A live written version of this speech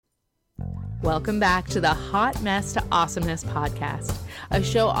Welcome back to the Hot Mess to Awesomeness podcast, a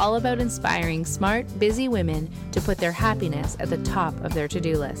show all about inspiring smart, busy women to put their happiness at the top of their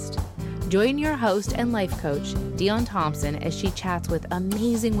to-do list. Join your host and life coach, Dion Thompson, as she chats with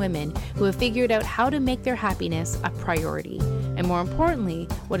amazing women who have figured out how to make their happiness a priority, and more importantly,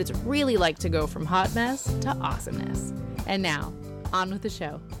 what it's really like to go from hot mess to awesomeness. And now, on with the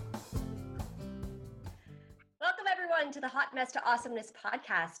show. Welcome everyone to the Hot Mess to Awesomeness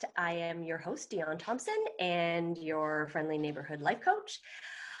podcast. I am your host, Dion Thompson, and your friendly neighborhood life coach.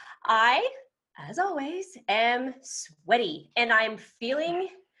 I, as always, am sweaty, and I'm feeling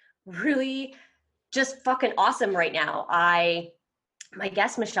really just fucking awesome right now. My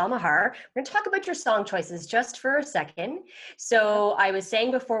guest, Michele Maher, we're going to talk about your song choices just for a second. So I was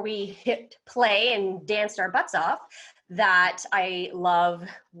saying before we hit play and danced our butts off that I love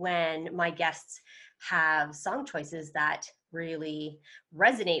when my guests have song choices that really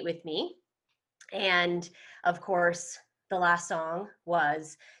resonate with me. And of course, the last song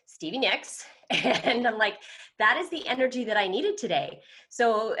was Stevie Nicks. And I'm like, that is the energy that I needed today.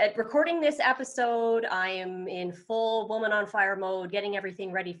 So at recording this episode, I am in full Woman on Fire mode, getting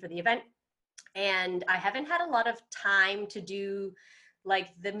everything ready for the event. And I haven't had a lot of time to do like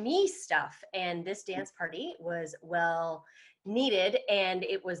the me stuff. And this dance party was well needed, and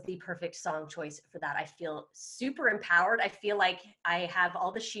it was the perfect song choice for that. I feel super empowered. I feel like I have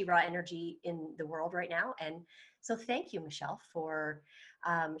all the She-Ra energy in the world right now. And so thank you, Michele, for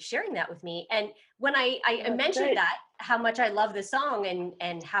sharing that with me. And when I mentioned that, how much I love this song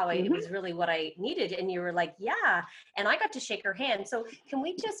and how it was really what I needed. And you were like, yeah. And I got to shake her hand. So can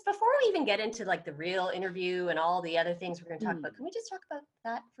we just, before we even get into like the real interview and all the other things we're going to talk about, can we just talk about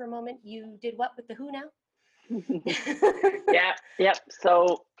that for a moment? You did what with the Who now? Yep.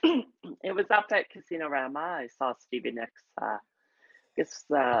 So it was up at Casino Rama. I saw Stevie Nicks. I guess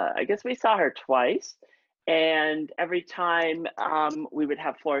we saw her twice, and every time we would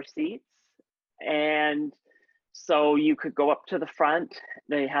have floor seats, and so you could go up to the front.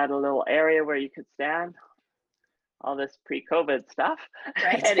 They had a little area where you could stand. All this pre-COVID stuff.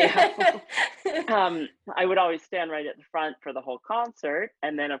 Right. Anyhow, I would always stand right at the front for the whole concert,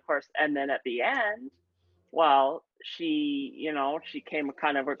 and then of course, and then at the end. Well, she came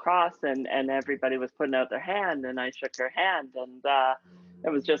kind of across and everybody was putting out their hand and I shook her hand and it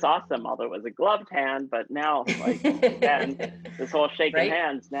was just awesome. Although it was a gloved hand, but now like and this whole shaking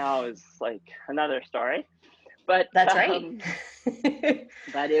hands now is like another story. But that's right.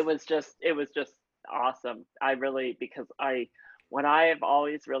 But it was just awesome. What I have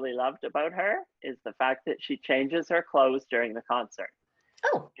always really loved about her is the fact that she changes her clothes during the concert.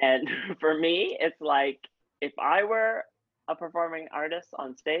 Oh. And for me, it's like, if I were a performing artist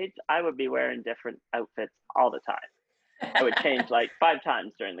on stage, I would be wearing different outfits all the time. I would change like 5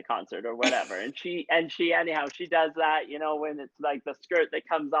 times during the concert or whatever. And she anyhow, she does that, when it's like the skirt that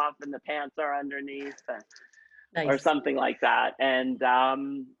comes off and the pants are underneath or something like that. And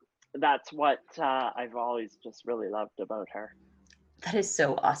that's what I've always just really loved about her. That is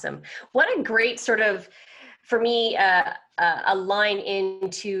so awesome. What a great sort of, for me, a line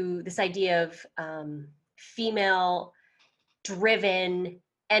into this idea of female driven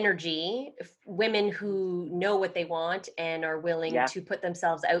energy, women who know what they want and are willing to put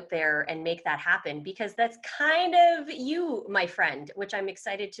themselves out there and make that happen, because that's kind of you, my friend, which I'm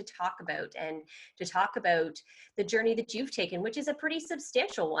excited to talk about, and to talk about the journey that you've taken, which is a pretty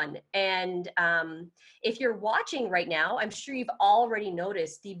substantial one. And if you're watching right now, I'm sure you've already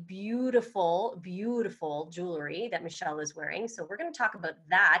noticed the beautiful, beautiful jewelry that Michele is wearing. So we're going to talk about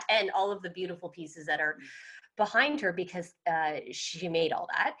that and all of the beautiful pieces that are behind her, because she made all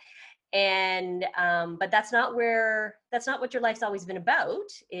that. And but that's not what your life's always been about.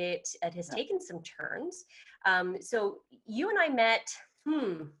 It has taken some turns. So you and I met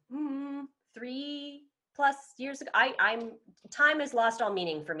 3+ years ago. Time has lost all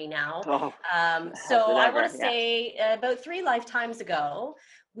meaning for me now. So I want to say about 3 lifetimes ago,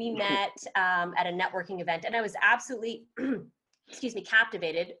 we met at a networking event, and I was absolutely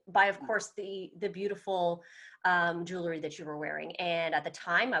captivated by, of course, the beautiful jewelry that you were wearing. And at the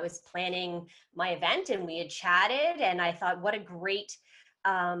time I was planning my event and we had chatted, and I thought, what a great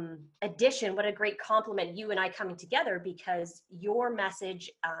addition, what a great compliment, you and I coming together, because your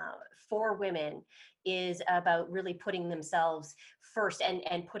message for women is about really putting themselves first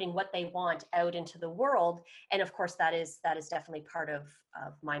and putting what they want out into the world. And of course, that is definitely part of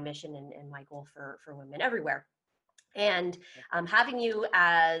my mission and my goal for women everywhere. And having you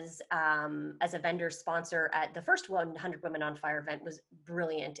as a vendor sponsor at the first 100 Women on Fire event was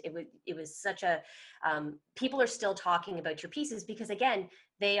brilliant. It was such a, people are still talking about your pieces because, again,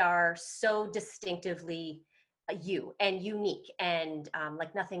 they are so distinctively you and unique and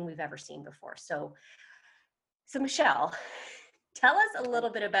like nothing we've ever seen before. So Michele, tell us a little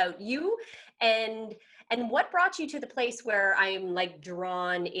bit about you and what brought you to the place where I'm like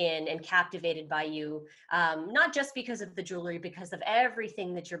drawn in and captivated by you, not just because of the jewelry, because of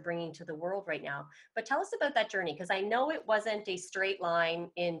everything that you're bringing to the world right now. But tell us about that journey, because I know it wasn't a straight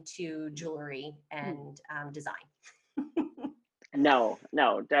line into jewelry and design. No,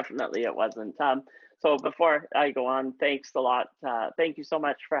 definitely it wasn't. So before I go on, thanks a lot. Thank you so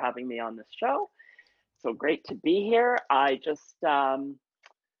much for having me on this show. So great to be here. I just, going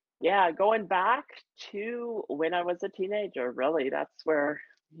back to when I was a teenager, really, that's where,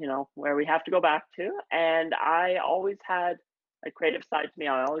 where we have to go back to. And I always had a creative side to me.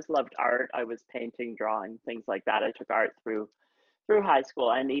 I always loved art. I was painting, drawing, things like that. I took art through high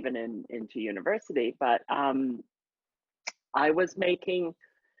school and even into university. But I was making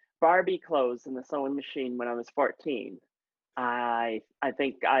Barbie clothes in the sewing machine when I was 14. I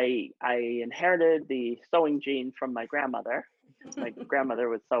think I inherited the sewing gene from my grandmother. My grandmother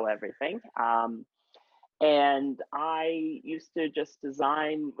would sew everything. And I used to just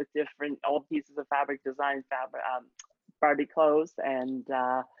design with different old pieces of fabric, Barbie clothes. And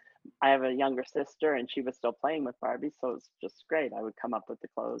I have a younger sister and she was still playing with Barbie. So it's just great. I would come up with the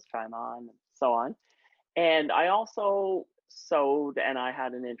clothes, try them on, and so on. And I also sewed, and I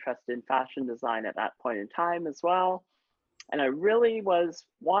had an interest in fashion design at that point in time as well. And I really was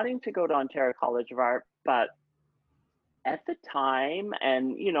wanting to go to Ontario College of Art, but at the time,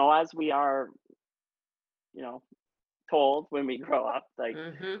 and as we are, told when we grow up, like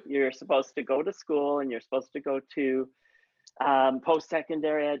you're supposed to go to school and you're supposed to go to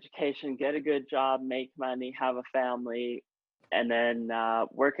post-secondary education, get a good job, make money, have a family, and then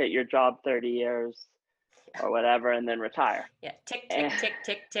work at your job 30 years or whatever, and then retire. Yeah, tick, tick, tick,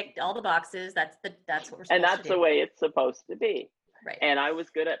 tick, tick, all the boxes. That's what we're supposed to do. And that's the way it's supposed to be. Right. And I was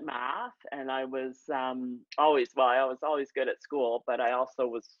good at math, and I was always good at school, but I also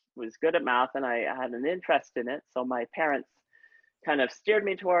was good at math, and I had an interest in it. So my parents kind of steered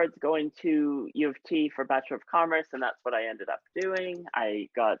me towards going to U of T for Bachelor of Commerce, and that's what I ended up doing. I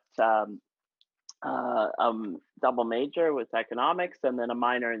got double major with economics and then a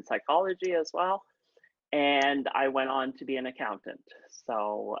minor in psychology as well. And I went on to be an accountant.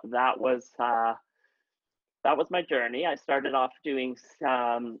 So that was my journey. I started off doing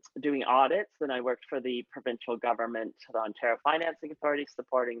audits. Then I worked for the provincial government, the Ontario Financing Authority,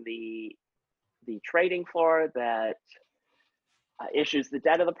 supporting the trading floor that issues the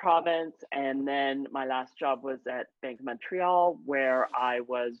debt of the province. And then my last job was at Bank of Montreal, where I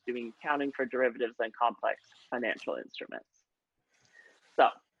was doing accounting for derivatives and complex financial instruments. So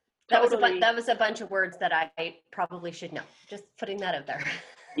that was a bunch of words that I probably should know. Just putting that out there.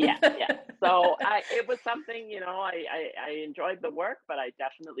 Yeah. So it was something, I enjoyed the work, but I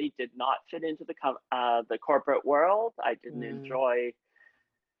definitely did not fit into the corporate world. I didn't enjoy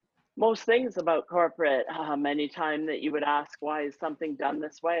most things about corporate. Anytime that you would ask, why is something done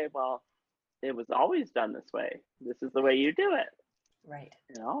this way? Well, it was always done this way. This is the way you do it. Right.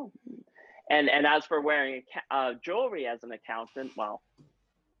 And as for wearing jewelry as an accountant, well,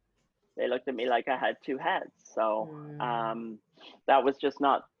 they looked at me like I had two heads. So that was just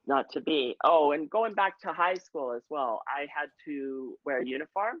not to be. Oh, and going back to high school as well, I had to wear a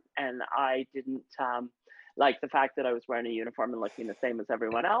uniform, and I didn't like the fact that I was wearing a uniform and looking the same as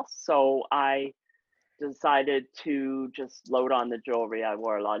everyone else. So I decided to just load on the jewelry. I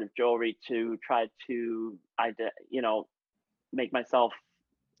wore a lot of jewelry to try to, make myself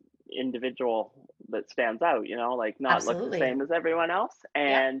individual that stands out, like not Absolutely. look the same as everyone else.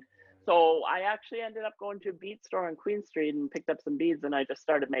 And so I actually ended up going to a bead store on Queen Street and picked up some beads, and I just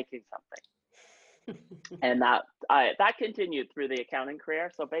started making something. And that continued through the accounting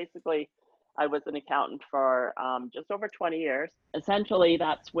career. So basically, I was an accountant for just over 20 years. Essentially,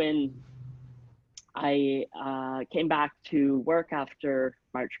 that's when I came back to work after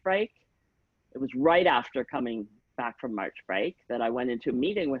March break. It was right after coming back from March break that I went into a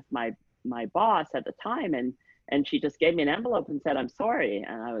meeting with my boss at the time, and she just gave me an envelope and said, "I'm sorry."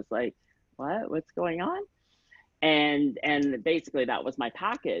 And I was like, what's going on? And basically that was my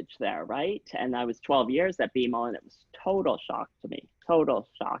package there, right? And I was 12 years at BMO, and it was total shock to me. Total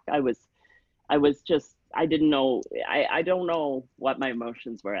shock. I was just, I didn't know, I don't know what my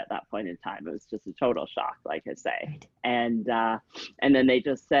emotions were at that point in time. It was just a total shock, like I say. And then they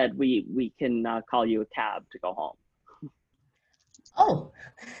just said, we can call you a cab to go home. Oh.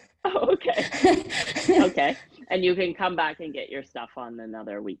 Okay. Okay. And you can come back and get your stuff on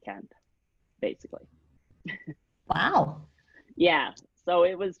another weekend, basically. Wow. Yeah. So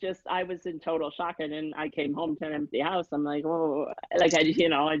it was just, I was in total shock. And then I came home to an empty house. I'm like, oh, like I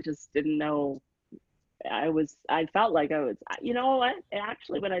just didn't know. I felt like I was, you know what?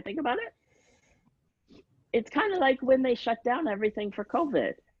 Actually, when I think about it, it's kind of like when they shut down everything for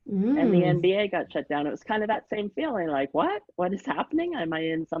COVID and the NBA got shut down. It was kind of that same feeling, like, what is happening? Am I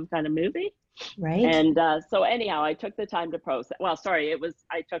in some kind of movie? Right. And so anyhow, I took the time to process. Well, sorry,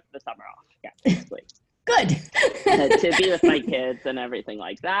 I took the summer off. Yeah, basically. Good. To be with my kids and everything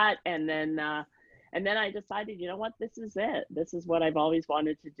like that. And then I decided, you know what, this is it. This is what I've always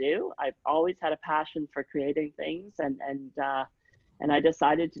wanted to do. I've always had a passion for creating things, and I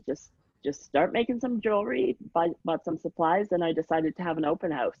decided to just start making some jewelry, bought some supplies, and I decided to have an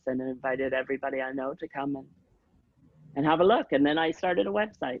open house and invited everybody I know to come and have a look. And then I started a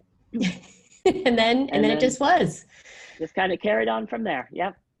website. and then it just kind of carried on from there.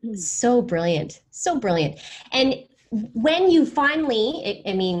 Yep. So brilliant. So brilliant. And when you finally,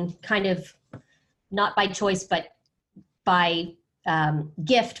 I mean, kind of not by choice, but by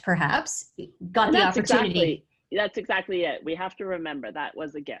gift, perhaps, got the opportunity. That's exactly it. We have to remember that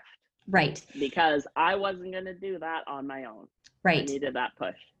was a gift. Right. Because I wasn't going to do that on my own. Right. I needed that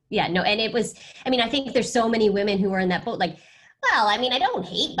push. Yeah, no. And it was, I mean, I think there's so many women who are in that boat, like, well, I mean, I don't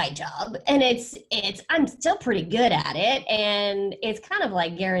hate my job, and I'm still pretty good at it, and it's kind of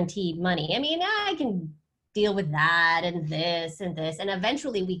like guaranteed money. I mean, I can deal with that and this, and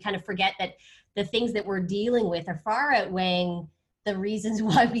eventually we kind of forget that the things that we're dealing with are far outweighing the reasons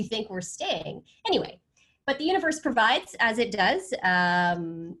why we think we're staying. Anyway, but the universe provides as it does,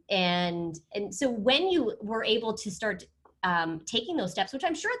 and so when you were able to start taking those steps, which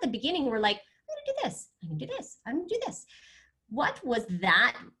I'm sure at the beginning we're like, I'm going to do this, I'm going to do this, I'm going to do this. What was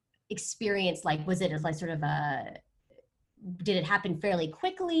that experience like? Was it like sort of did it happen fairly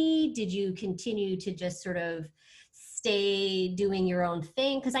quickly? Did you continue to just sort of stay doing your own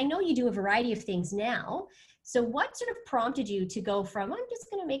thing? Because I know you do a variety of things now. So what sort of prompted you to go from, I'm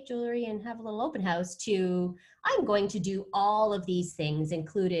just going to make jewelry and have a little open house, to I'm going to do all of these things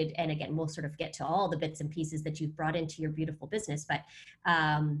included? And again, we'll sort of get to all the bits and pieces that you've brought into your beautiful business. But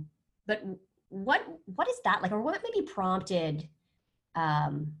what is that like, or what maybe prompted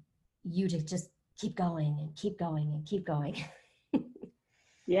you to just keep going and keep going and keep going?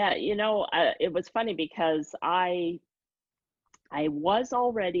 Yeah, it was funny because I was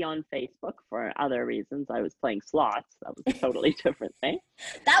already on Facebook for other reasons. I was playing slots. That was a totally different thing.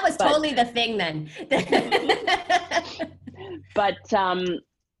 That was totally the thing then. But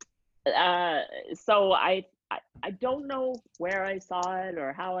so I don't know where I saw it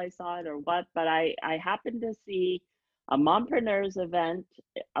or how I saw it or what, but I happened to see a mompreneurs event,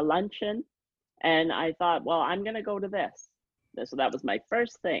 a luncheon, and I thought, well, I'm going to go to this. So that was my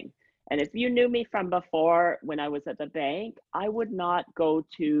first thing. And if you knew me from before, when I was at the bank, I would not go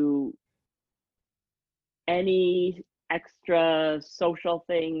to any extra social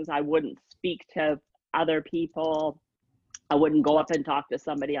things. I wouldn't speak to other people. I wouldn't go up and talk to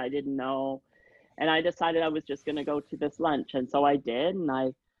somebody I didn't know. And I decided I was just going to go to this lunch. And so I did. And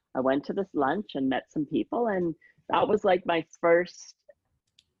I went to this lunch and met some people. And that was like my first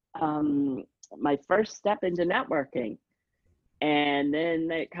step into networking. And then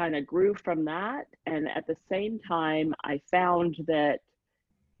it kind of grew from that. And at the same time, I found that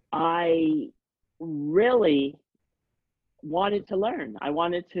I really wanted to learn. I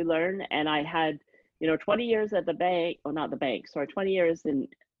wanted to learn. And I had, 20 years at the bank, or not the bank, sorry, 20 years in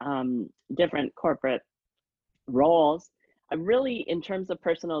different corporate roles. I really, in terms of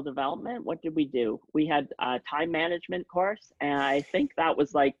personal development, what did we do? We had a time management course. And I think that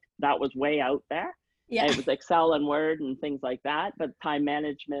was way out there. Yeah. It was Excel and Word and things like that, but time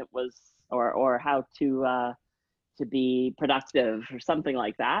management was, or how to be productive or something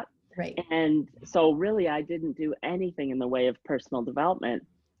like that. Right. And so really, I didn't do anything in the way of personal development.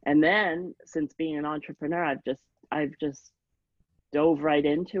 And then, since being an entrepreneur, I've just dove right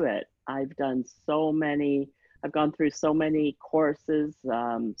into it. I've gone through so many courses,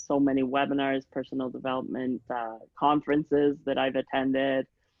 so many webinars, personal development conferences that I've attended.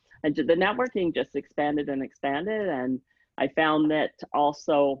 And the networking just expanded and expanded. And I found that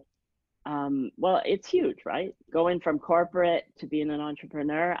also, it's huge, right? Going from corporate to being an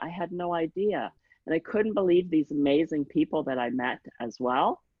entrepreneur, I had no idea. And I couldn't believe these amazing people that I met as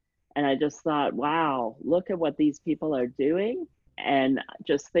well. And I just thought, wow, look at what these people are doing. And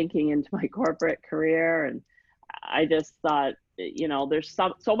just thinking into my corporate career. And I just thought, there's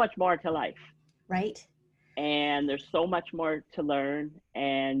so much more to life. Right. And there's so much more to learn,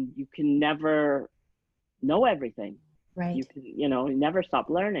 and you can never know everything. Right. You can, you never stop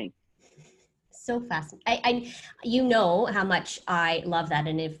learning. so fascinating. You know how much I love that.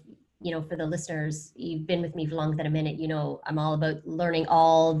 And if, for the listeners, you've been with me for longer than a minute, I'm all about learning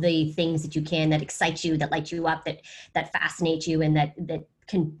all the things that you can, that excite you, that light you up, that fascinate you, and that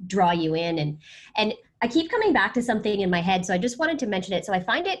can draw you in. And I keep coming back to something in my head. So I just wanted to mention it. So I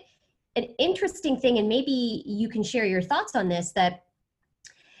find it an interesting thing, and maybe you can share your thoughts on this, that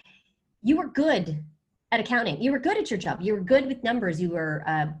you were good at accounting. You were good at your job. You were good with numbers. You were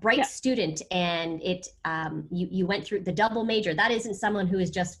a bright student, and you went through the double major. That isn't someone who is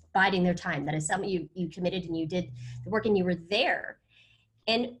just biding their time. That is someone you committed, and you did the work, and you were there.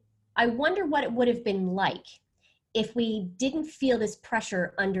 And I wonder what it would have been like if we didn't feel this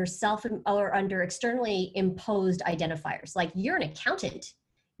pressure under or under externally imposed identifiers. Like, you're an accountant,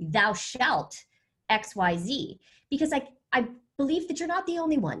 thou shalt XYZ, because I believe that you're not the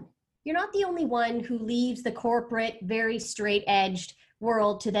only one. You're not the only one who leaves the corporate, very straight-edged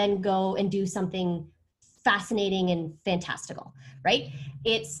world to then go and do something fascinating and fantastical, right?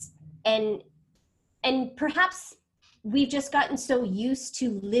 And perhaps we've just gotten so used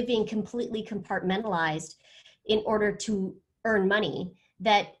to living completely compartmentalized in order to earn money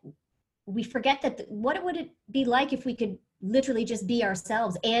that we forget that what would it be like if we could literally just be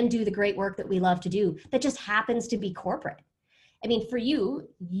ourselves and do the great work that we love to do that just happens to be corporate. I mean, for you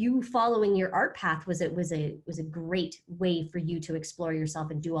following your art path was a great way for you to explore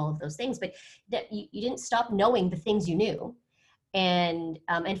yourself and do all of those things, but that you didn't stop knowing the things you knew. And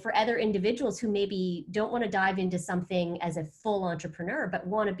for other individuals who maybe don't want to dive into something as a full entrepreneur, but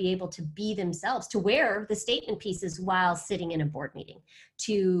want to be able to be themselves, to wear the statement pieces while sitting in a board meeting,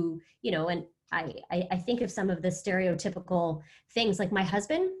 and I think of some of the stereotypical things, like my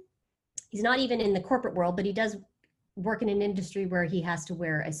husband, he's not even in the corporate world, but he does work in an industry where he has to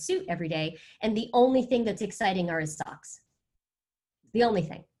wear a suit every day. And the only thing that's exciting are his socks. The only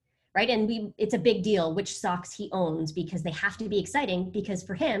thing, right? And it's a big deal which socks he owns, because they have to be exciting, because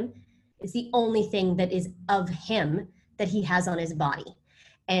for him, it's the only thing that is of him that he has on his body.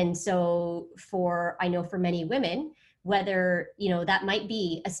 And so I know for many women, whether, that might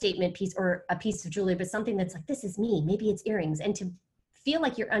be a statement piece or a piece of jewelry, but something that's like, this is me, maybe it's earrings. And to feel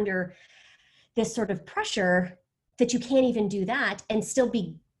like you're under this sort of pressure that you can't even do that and still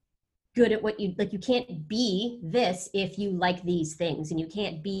be good at what you like. You can't be this if you like these things, and you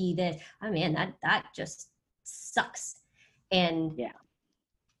can't be this. Oh man, that just sucks. And yeah.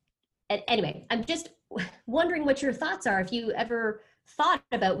 And anyway, I'm just wondering what your thoughts are. If you ever thought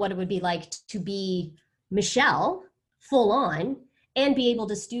about what it would be like to be Michele full on and be able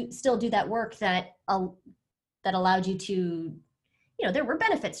to still do that work that allowed you to, there were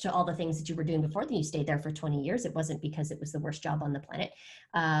benefits to all the things that you were doing before. Then you stayed there for 20 years. It wasn't because it was the worst job on the planet.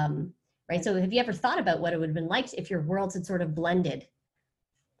 Right. So have you ever thought about what it would have been like if your worlds had sort of blended?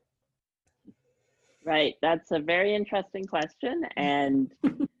 Right. That's a very interesting question. And,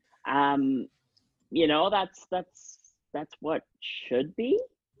 that's what should be,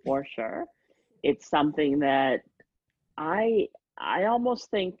 for sure. It's something that I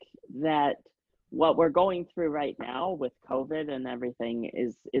almost think that what we're going through right now with COVID and everything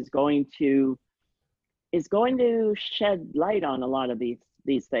is going to shed light on a lot of these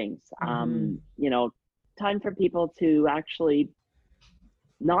things. Mm-hmm. Time for people to actually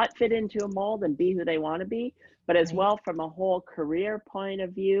not fit into a mold and be who they want to be, but as well from a whole career point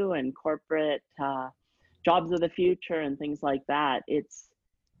of view and corporate jobs of the future and things like that. It's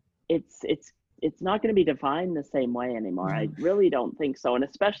not going to be defined the same way anymore. I really don't think so. And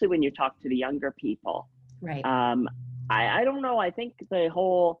especially when you talk to the younger people. Right. I don't know. I think the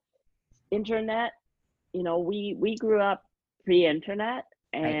whole internet, we grew up pre-internet,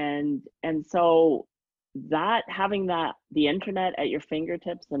 and so that having the internet at your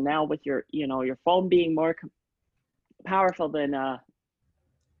fingertips, and now with your phone being more powerful than a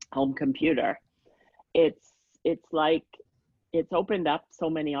home computer, it's like it's opened up so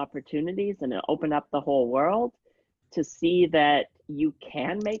many opportunities, and it opened up the whole world to see that you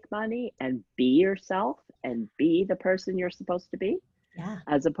can make money and be yourself and be the person you're supposed to be. Yeah.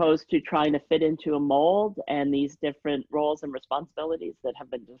 As opposed to trying to fit into a mold and these different roles and responsibilities that have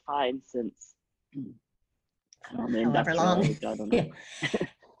been defined since the industrial age. I don't know.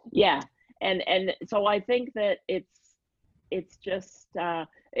 Yeah. And so I think that it's just and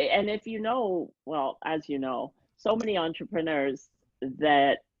if well, as you know, so many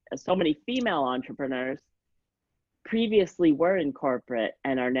female entrepreneurs previously were in corporate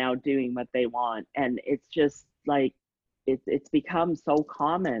and are now doing what they want, and it's just like it's become so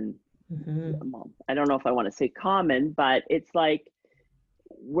common. Well, I don't know if I want to say common, but it's like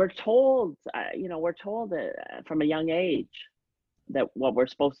we're told from a young age that what we're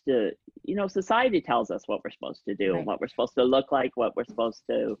supposed to, society tells us what we're supposed to do, and Right. what we're supposed to look like, what we're supposed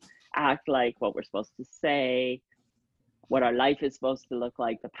to act like, what we're supposed to say, what our life is supposed to look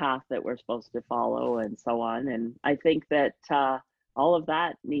like, the path that we're supposed to follow, and so on. And I think that all of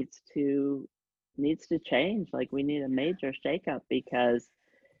that needs to change. Like, we need a major shakeup, because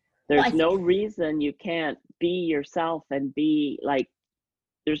Well, there's no reason you can't be yourself and be like,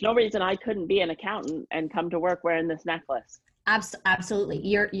 there's no reason I couldn't be an accountant and come to work wearing this necklace. Absolutely.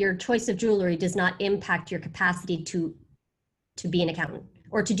 Your choice of jewelry does not impact your capacity to be an accountant,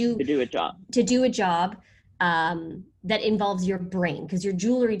 or to do a job. That involves your brain, because your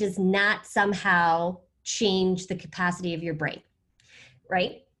jewelry does not somehow change the capacity of your brain,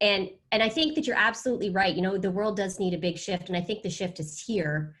 right? And I think that you're absolutely right. The world does need a big shift, and I think the shift is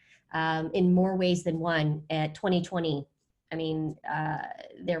here in more ways than one at 2020. I mean,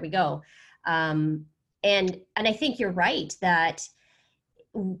 there we go. And I think you're right that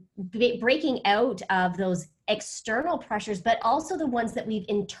breaking out of those external pressures, but also the ones that we've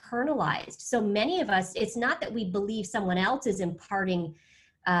internalized. So many of us, it's not that we believe someone else is imparting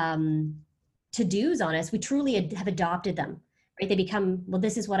to-dos on us. We truly have adopted them, right? They become, well,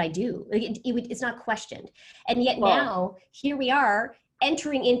 this is what I do. It's not questioned. And yet now, here we are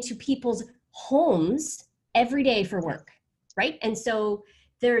entering into people's homes every day for work, right? And so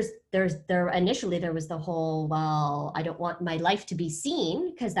initially there was the whole, well, I don't want my life to be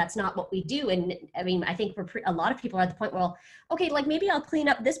seen, because that's not what we do. And I mean, I think a lot of people are at the point, well, okay, like maybe I'll clean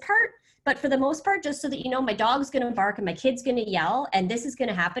up this part, but for the most part, just so that my dog's going to bark and my kid's going to yell and this is going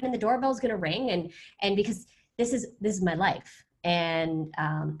to happen and the doorbell's going to ring, and because this is my life, and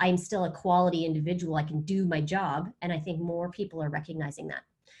I'm still a quality individual. I can do my job, and I think more people are recognizing that.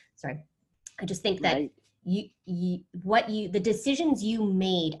 Sorry, I just think that. Right. The decisions you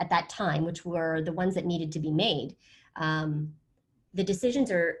made at that time, which were the ones that needed to be made, the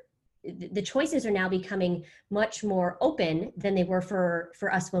choices are now becoming much more open than they were for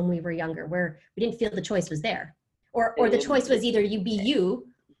us when we were younger, where we didn't feel the choice was there, or the choice was either you be you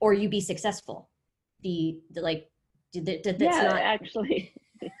or you be successful. Actually.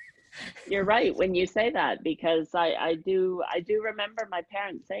 You're right when you say that, because I do remember my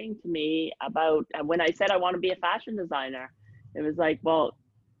parents saying to me about when I said I want to be a fashion designer. It was like, well,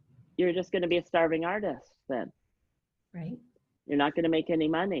 you're just going to be a starving artist then, right? You're not going to make any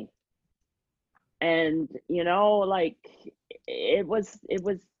money. And like, it was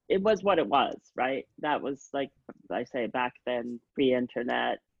what it was, right? That was, like I say, back then,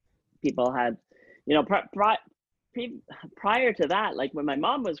 pre-internet. People had, prior to that, like when my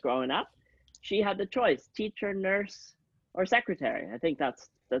mom was growing up, she had the choice: teacher, nurse, or secretary. I think that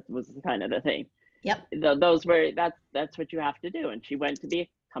was kind of the thing. Yep. Those were, that's what you have to do. And she went to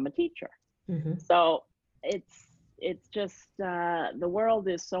become a teacher. Mm-hmm. So it's just the world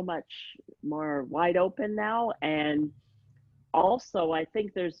is so much more wide open now. And also, I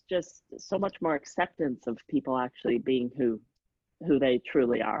think there's just so much more acceptance of people actually being who they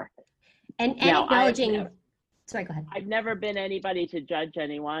truly are. And now, acknowledging. Sorry, go ahead. I've never been anybody to judge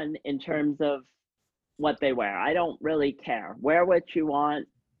anyone in terms of what they wear. I don't really care. Wear what you want,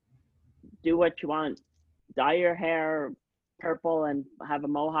 do what you want, dye your hair purple and have a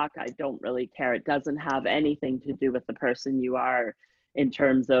mohawk. I don't really care. It doesn't have anything to do with the person you are in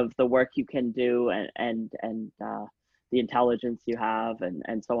terms of the work you can do and the intelligence you have,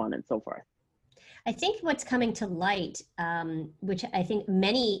 and so on and so forth. I think what's coming to light, which I think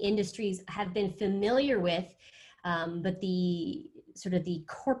many industries have been familiar with, but the sort of the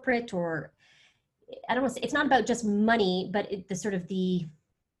corporate, or I don't want to say, it's not about just money, but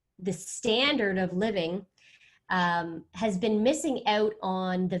the standard of living has been missing out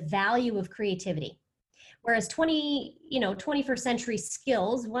on the value of creativity. Whereas 21st century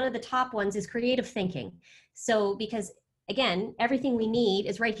skills, one of the top ones is creative thinking. So because again, everything we need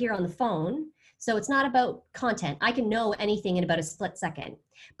is right here on the phone. So it's not about content. I can know anything in about a split second,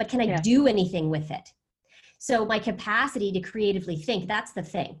 but can I do anything with it? So my capacity to creatively think, that's the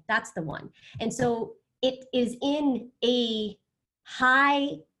thing, that's the one. And so it is in a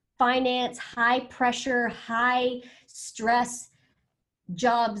high finance, high pressure, high stress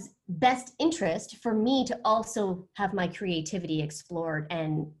job's best interest for me to also have my creativity explored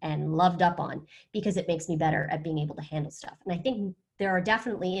and loved up on, because it makes me better at being able to handle stuff. And I think there are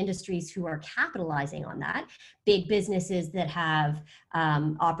definitely industries who are capitalizing on that, big businesses that have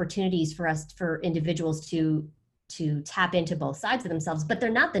opportunities for individuals to to tap into both sides of themselves, but they're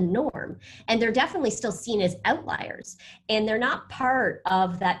not the norm. And they're definitely still seen as outliers. And they're not part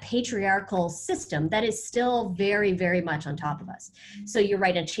of that patriarchal system that is still very, very much on top of us. So you're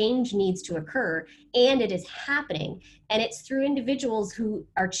right, a change needs to occur, and it is happening. And it's through individuals who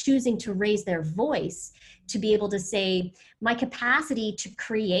are choosing to raise their voice to be able to say, my capacity to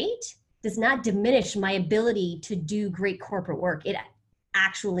create does not diminish my ability to do great corporate work. It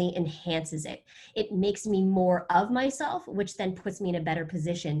actually enhances it. It makes me more of myself, which then puts me in a better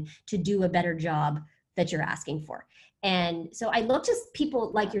position to do a better job that you're asking for. And so I look to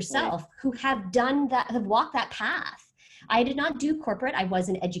people like yourself who have done that, have walked that path. I did not do corporate. I was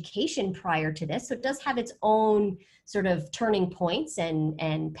in education prior to this. So it does have its own sort of turning points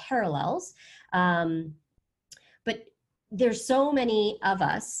and parallels. But there's so many of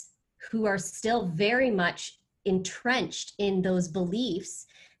us who are still very much entrenched in those beliefs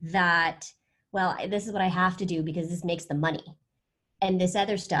that, well, this is what I have to do because this makes the money. And this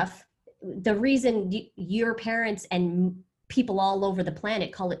other stuff, the reason your parents and people all over the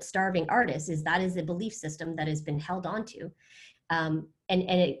planet call it starving artists is that is a belief system that has been held onto. And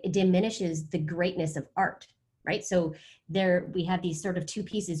it diminishes the greatness of art, right? So there we have these sort of two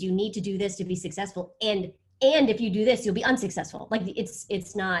pieces. You need to do this to be successful. And if you do this, you'll be unsuccessful. Like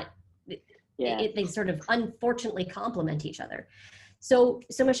it's not, they sort of unfortunately complement each other. So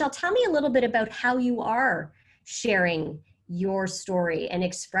Michele, tell me a little bit about how you are sharing your story and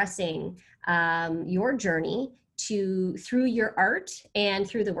expressing your journey through your art and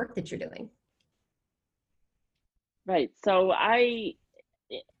through the work that you're doing. Right. So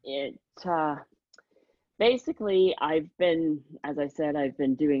basically I've been, as I said, I've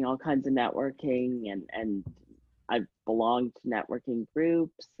been doing all kinds of networking and I've belonged to networking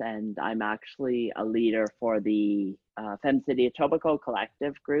groups, and I'm actually a leader for the Fem City Etobicoke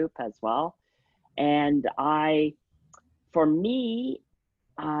collective group as well. And when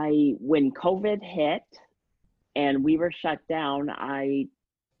COVID hit and we were shut down, I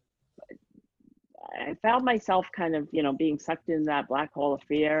found myself kind of, being sucked into that black hole of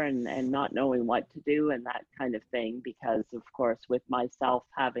fear and not knowing what to do and that kind of thing, because of course, with myself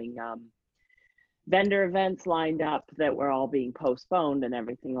having vendor events lined up that were all being postponed and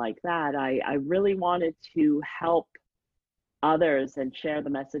everything like that, I really wanted to help others and share the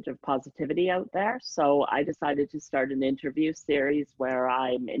message of positivity out there. So I decided to start an interview series where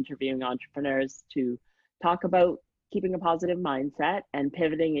I'm interviewing entrepreneurs to talk about keeping a positive mindset and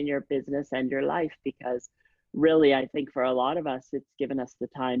pivoting in your business and your life, because really, I think for a lot of us, it's given us the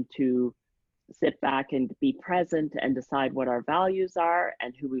time to sit back and be present and decide what our values are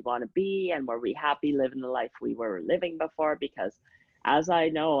and who we want to be, and were we happy living the life we were living before. Because as I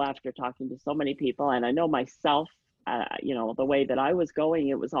know, after talking to so many people, and I know myself, the way that I was going,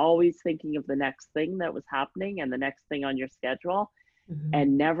 it was always thinking of the next thing that was happening and the next thing on your schedule,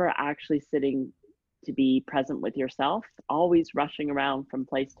 and never actually sitting to be present with yourself, always rushing around from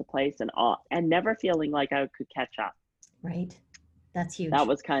place to place and never feeling like I could catch up. Right. That's huge. That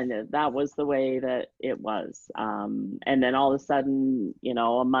was the way that it was. And then all of a sudden,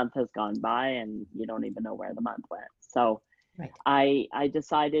 a month has gone by and you don't even know where the month went. So right. I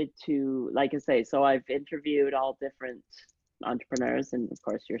decided to, like I say, so I've interviewed all different entrepreneurs, and of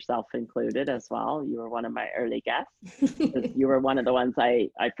course yourself included as well. You were one of my early guests. You were one of the ones I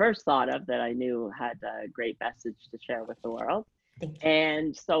first thought of that I knew had a great message to share with the world.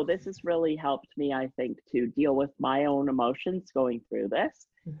 And so this has really helped me, I think, to deal with my own emotions going through this,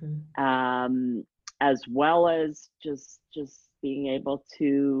 as well as just being able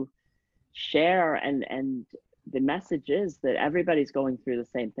to share. And the message is that everybody's going through the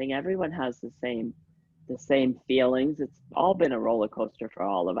same thing. Everyone has the same feelings. It's all been a roller coaster for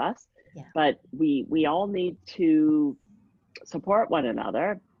all of us, but we all need to support one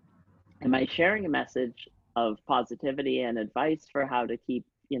another. And by sharing a message of positivity and advice for how to keep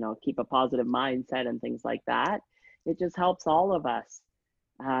a positive mindset and things like that, it just helps all of us.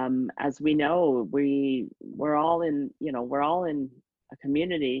 As we know, we're all in a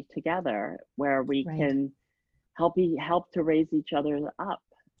community together where we can help to raise each other up.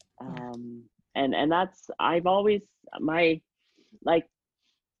 And that's, I've always, I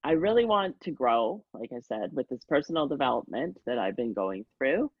really want to grow, like I said, with this personal development that I've been going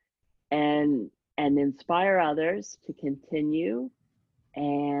through, and inspire others to continue.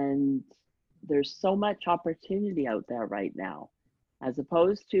 And there's so much opportunity out there right now, as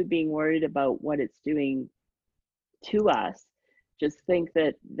opposed to being worried about what it's doing to us. Just think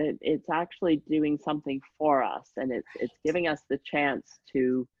that it's actually doing something for us, and it's giving us the chance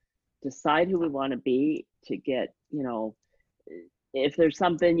to decide who we want to be, to get, if there's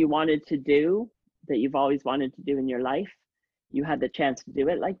something you wanted to do that you've always wanted to do in your life, you had the chance to do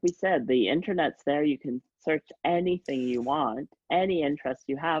it. Like we said, the internet's there. You can search anything you want, any interest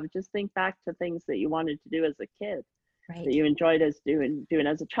you have. Just think back to things that you wanted to do as a kid, Right. that you enjoyed as doing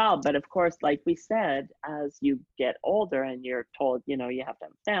as a child. But of course, like we said, as you get older and you're told, you have to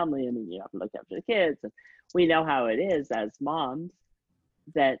have a family and you have to look after the kids. And we know how it is as moms,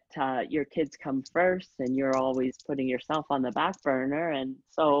 that your kids come first and you're always putting yourself on the back burner. And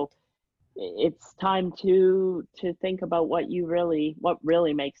so it's time to think about what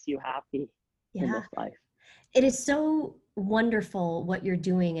really makes you happy in this life. It is so wonderful what you're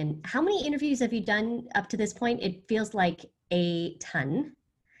doing. And how many interviews have you done up to this point? It feels like a ton.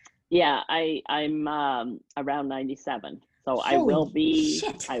 Yeah, I'm around 97. So Holy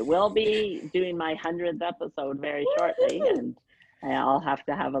I will be doing my 100th episode very shortly, and I'll have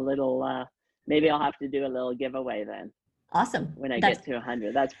to have a little maybe I'll have to do a little giveaway then. Awesome. When I get to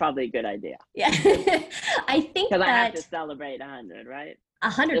 100. That's probably a good idea. Yeah. I think because I have to celebrate 100, right?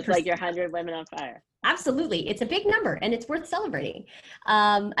 100%. Just like your 100 Women on Fire. Absolutely. It's a big number and it's worth celebrating.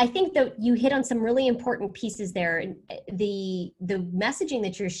 I think that you hit on some really important pieces there. The messaging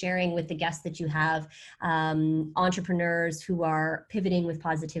that you're sharing with the guests that you have, entrepreneurs who are pivoting with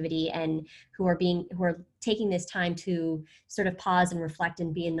positivity and who are taking this time to sort of pause and reflect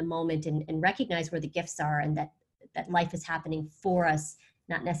and be in the moment and recognize where the gifts are, and that life is happening for us,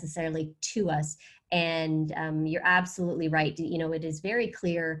 not necessarily to us. And you're absolutely right. It is very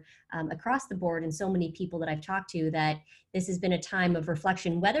clear across the board, and so many people that I've talked to, that this has been a time of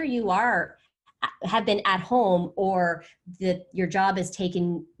reflection, whether you have been at home or that your job has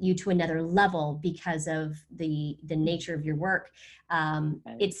taken you to another level because of the nature of your work.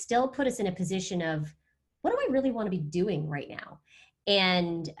 It still put us in a position of, what do I really want to be doing right now?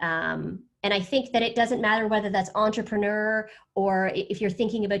 And I think that it doesn't matter whether that's entrepreneur or if you're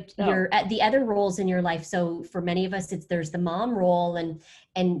thinking about the other roles in your life. So for many of us, there's the mom role,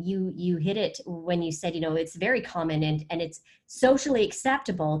 and you hit it when you said, it's very common and it's socially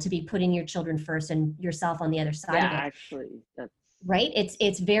acceptable to be putting your children first and yourself on the other side of it. Actually, that's right.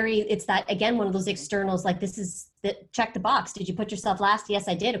 It's that, again, one of those externals, like check the box. Did you put yourself last? Yes,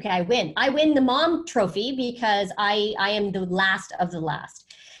 I did. Okay, I win the mom trophy because I am the last of the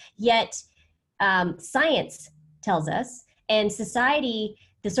last. Yet science tells us, and society,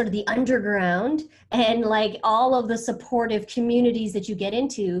 the sort of the underground and like all of the supportive communities that you get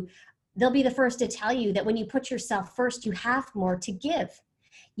into, they'll be the first to tell you that when you put yourself first, you have more to give.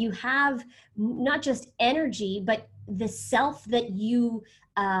 You have not just energy, but the self that you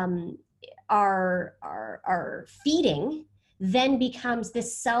are feeding then becomes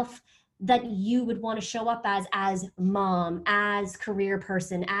this self that you would want to show up as mom, as career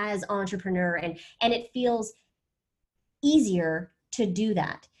person, as entrepreneur, and it feels easier to do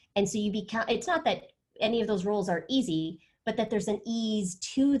that. And so it's not that any of those roles are easy, but that there's an ease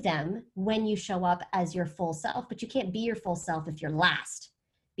to them when you show up as your full self. But you can't be your full self if you're last,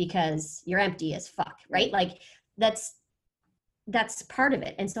 because you're empty as fuck, right? Like that's part of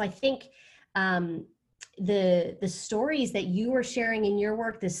it. And so I think the stories that you are sharing in your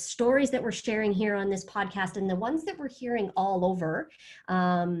work, the stories that we're sharing here on this podcast, and the ones that we're hearing all over,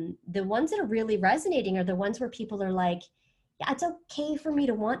 the ones that are really resonating are the ones where people are like, yeah, it's okay for me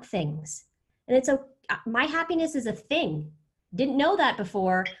to want things. And it's okay. My happiness is a thing. Didn't know that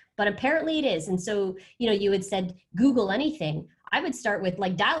before, but apparently it is. And so, you had said, Google anything. I would start with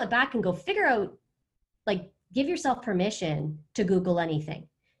like, dial it back and go figure out, like, give yourself permission to Google anything,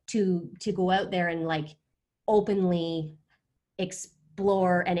 to go out there and like openly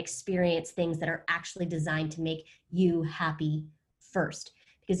explore and experience things that are actually designed to make you happy first.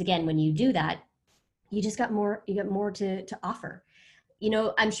 Because again, when you do that, you got more to offer.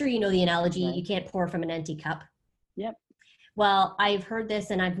 I'm sure you know the analogy, right? You can't pour from an empty cup. Yep. Well, I've heard this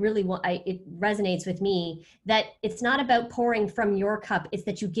and it resonates with me that it's not about pouring from your cup, it's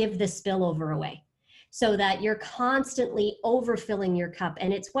that you give the spillover away, so that you're constantly overfilling your cup,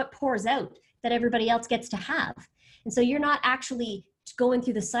 and it's what pours out that everybody else gets to have. And so you're not actually going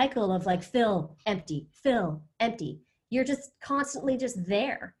through the cycle of like fill, empty, fill, empty. You're just constantly just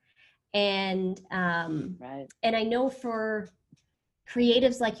there. And right. And I know for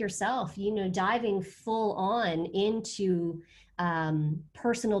creatives like yourself, diving full on into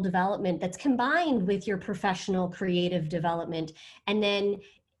personal development that's combined with your professional creative development, and then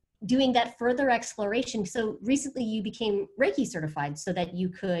doing that further exploration. So recently you became Reiki certified so that you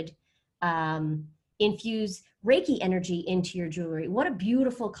could infuse Reiki energy into your jewelry. What a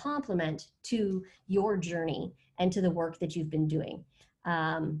beautiful compliment to your journey and to the work that you've been doing.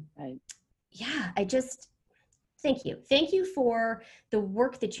 Right. Yeah, Thank you. Thank you for the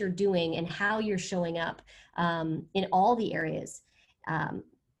work that you're doing and how you're showing up in all the areas. Um,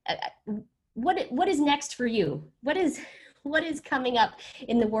 what is next for you? What is coming up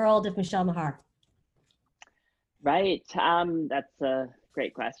in the world of Michele Maher? Right. That's a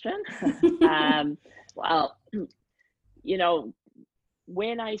great question. Well, you know,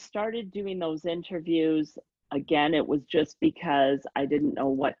 when I started doing those interviews, again, it was just because I didn't know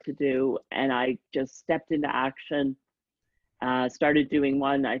what to do, and I just stepped into action. Started doing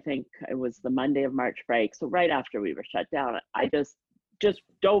one, I think it was the Monday of March break. So right after we were shut down, I just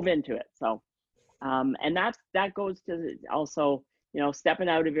dove into it. So, and that goes to also, stepping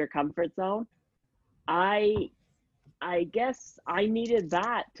out of your comfort zone. I guess I needed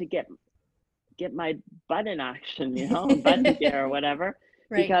that to get my butt in action, butt in gear or whatever,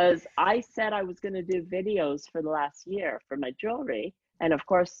 Right. because I said I was going to do videos for the last year for my jewelry, and of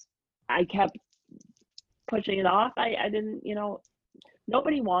course I kept pushing it off. I didn't,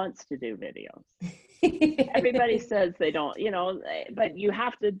 nobody wants to do videos. Everybody says they don't, but you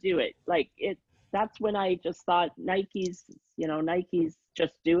have to do it. That's when I just thought Nike's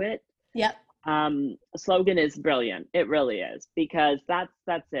just do it. Yep. Slogan is brilliant. It really is, because that's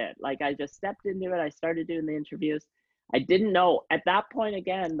it. Like, I just stepped into it. I started doing the interviews. I didn't know at that point,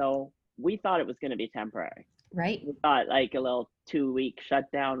 again, though, we thought it was going to be temporary. Right. We thought like a little 2-week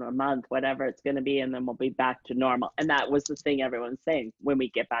shutdown or a month, whatever it's going to be, and then we'll be back to normal. And that was the thing everyone's saying, when we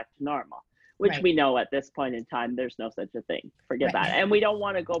get back to normal, which Right. we know at this point in time, there's no such a thing. Forget Right. that. And we don't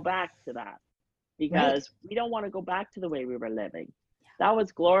want to go back to that, because Right. we don't want to go back to the way we were living. That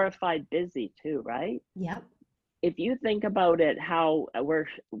was glorified busy too, right? Yep. If you think about it, how we're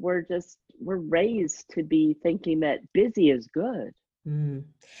raised to be thinking that busy is good. Mm.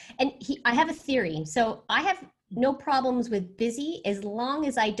 And I have a theory. So I have no problems with busy as long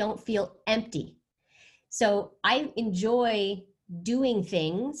as I don't feel empty. So I enjoy doing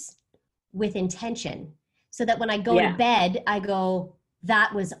things with intention, so that when I go to bed, I go,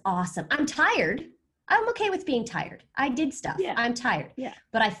 that was awesome. I'm tired. I'm okay with being tired. I did stuff. Yeah. I'm tired. Yeah.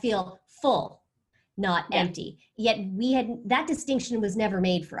 But I feel full, not empty. Yet that distinction was never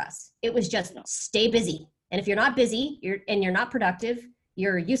made for us. It was just stay busy. And if you're not busy, you're not productive,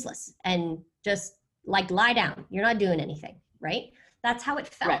 you're useless, and just lie down. You're not doing anything, right? That's how it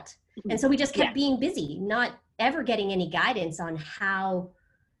felt. Right. And so we just kept being busy, not ever getting any guidance on how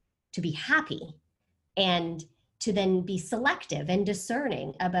to be happy, and to then be selective and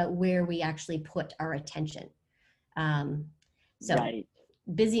discerning about where we actually put our attention.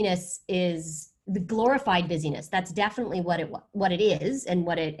 Busyness is the glorified busyness. That's definitely what it is, and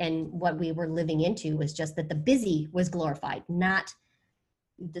what we were living into was just that the busy was glorified, not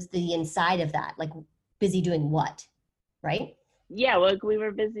just the inside of that, like busy doing what, right? Yeah, well, we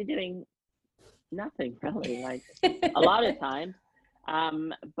were busy doing nothing really, like a lot of times.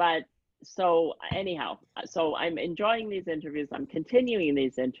 But so anyhow, so I'm enjoying these interviews. I'm continuing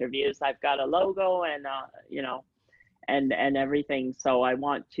these interviews. I've got a logo and, and everything. So I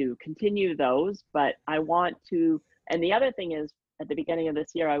want to continue those, but I want to, and the other thing is, at the beginning of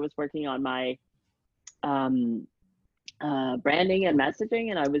this year, I was working on my branding and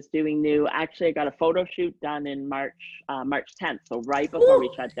messaging, and I was doing actually I got a photo shoot done in March 10th, so right before we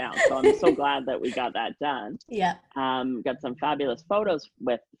shut down. So I'm so glad that we got that done. Yeah. Got some fabulous photos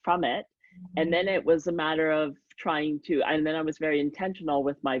from it. And then it was a matter of and then I was very intentional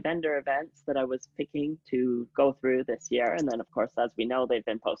with my vendor events that I was picking to go through this year. And then of course, as we know, they've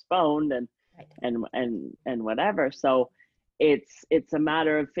been postponed and whatever. So it's a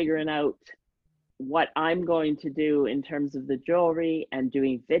matter of figuring out what I'm going to do in terms of the jewelry and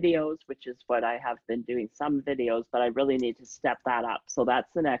doing videos, which is what I have been doing, some videos, but I really need to step that up. So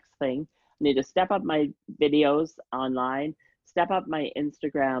that's the next thing. I need to step up my videos online, step up my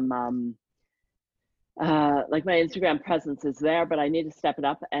Instagram, like my Instagram presence is there, but I need to step it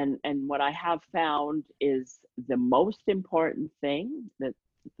up. And what I have found is the most important thing, that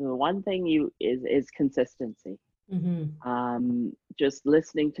the one thing is consistency. Mm-hmm. Just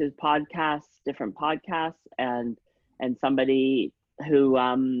listening to different podcasts, and somebody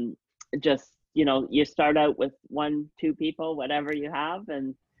who just, you start out with 1-2 people, whatever you have,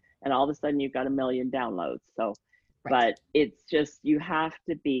 and all of a sudden you've got 1 million downloads. So, but it's just, you have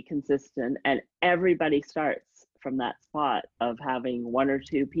to be consistent, and everybody starts from that spot of having 1 or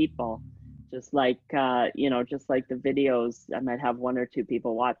 2 people. Just like, just like the videos, I might have 1 or 2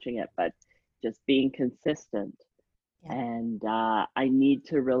 people watching it, but just being consistent. Yeah. And I need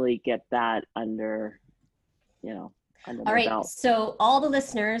to really get that under, under All my right. belt. So all the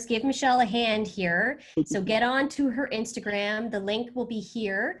listeners, give Michele a hand here. So get on to her Instagram. The link will be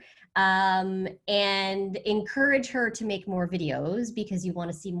here. And encourage her to make more videos because you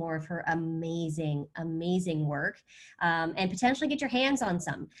want to see more of her amazing, amazing work, and potentially get your hands on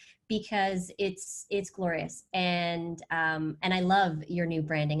some because it's glorious. And I love your new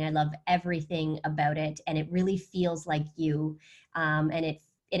branding. I love everything about it. And it really feels like you, and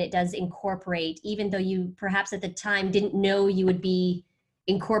it does incorporate, even though you perhaps at the time didn't know you would be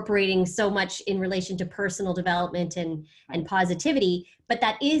incorporating so much in relation to personal development and positivity, but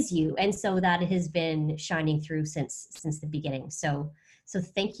that is you. And so that has been shining through since the beginning. So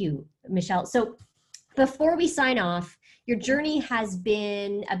thank you, Michele. So before we sign off, your journey has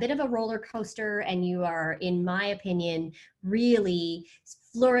been a bit of a roller coaster, and you are, in my opinion, really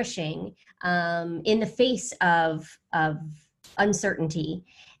flourishing in the face of uncertainty.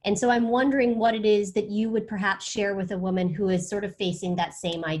 And so I'm wondering what it is that you would perhaps share with a woman who is sort of facing that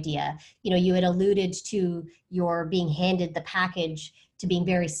same idea. You know, you had alluded to your being handed the package to being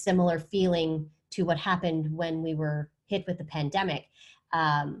very similar feeling to what happened when we were hit with the pandemic.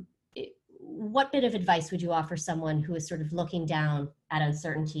 What bit of advice would you offer someone who is sort of looking down at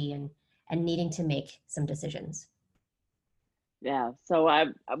uncertainty and needing to make some decisions? Yeah. So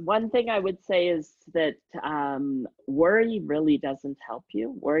one thing I would say is that worry really doesn't help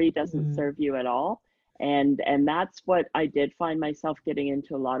you. Worry doesn't serve you at all. And that's what I did find myself getting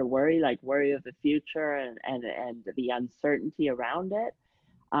into, a lot of worry, like worry of the future and the uncertainty around it.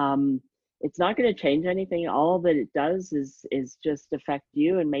 It's not going to change anything. All that it does is just affect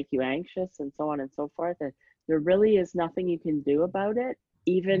you and make you anxious and so on and so forth. And there really is nothing you can do about it.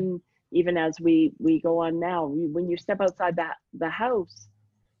 Even as we go on now, when you step outside the house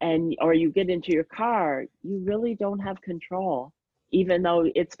or you get into your car, you really don't have control, even though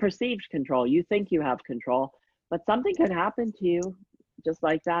it's perceived control. You think you have control, but something could happen to you just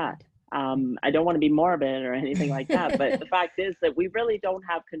like that. I don't want to be morbid or anything like that, but the fact is that we really don't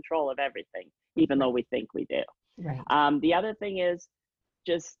have control of everything, even though we think we do. Right. The other thing is,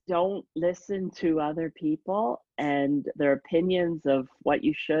 just don't listen to other people and their opinions of what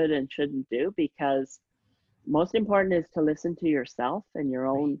you should and shouldn't do, because most important is to listen to yourself and your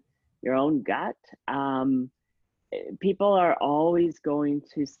own gut. People are always going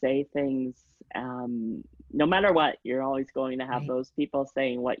to say things, no matter what. You're always going to have those people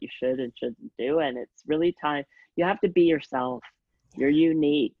saying what you should and shouldn't do, and it's really time. You have to be yourself. You're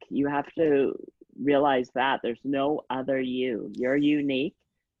unique. You have to realize that there's no other you. You're unique.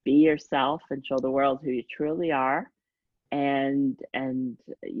 Be yourself and show the world who you truly are, and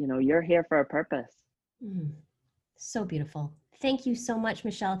you know, you're here for a purpose. So beautiful. Thank you so much,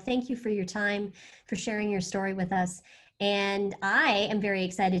 Michele. Thank you for your time, for sharing your story with us. And I am very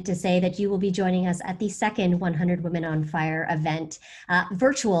excited to say that you will be joining us at the second 100 Women on Fire event,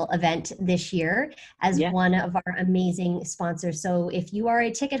 virtual event this year, as one of our amazing sponsors. So if you are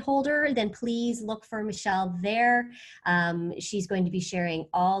a ticket holder, then please look for Michele there. She's going to be sharing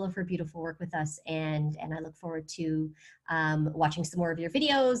all of her beautiful work with us, and I look forward to watching some more of your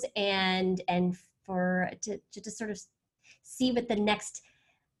videos and to sort of see what the next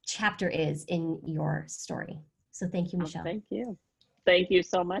chapter is in your story. So thank you, Michele. Thank you. Thank you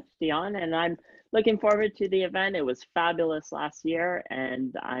so much, Dion. And I'm looking forward to the event. It was fabulous last year,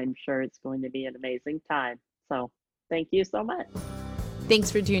 and I'm sure it's going to be an amazing time. So thank you so much. Thanks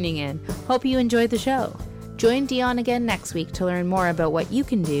for tuning in. Hope you enjoyed the show. Join Dion again next week to learn more about what you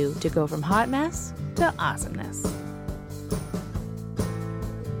can do to go from hot mess to awesomeness.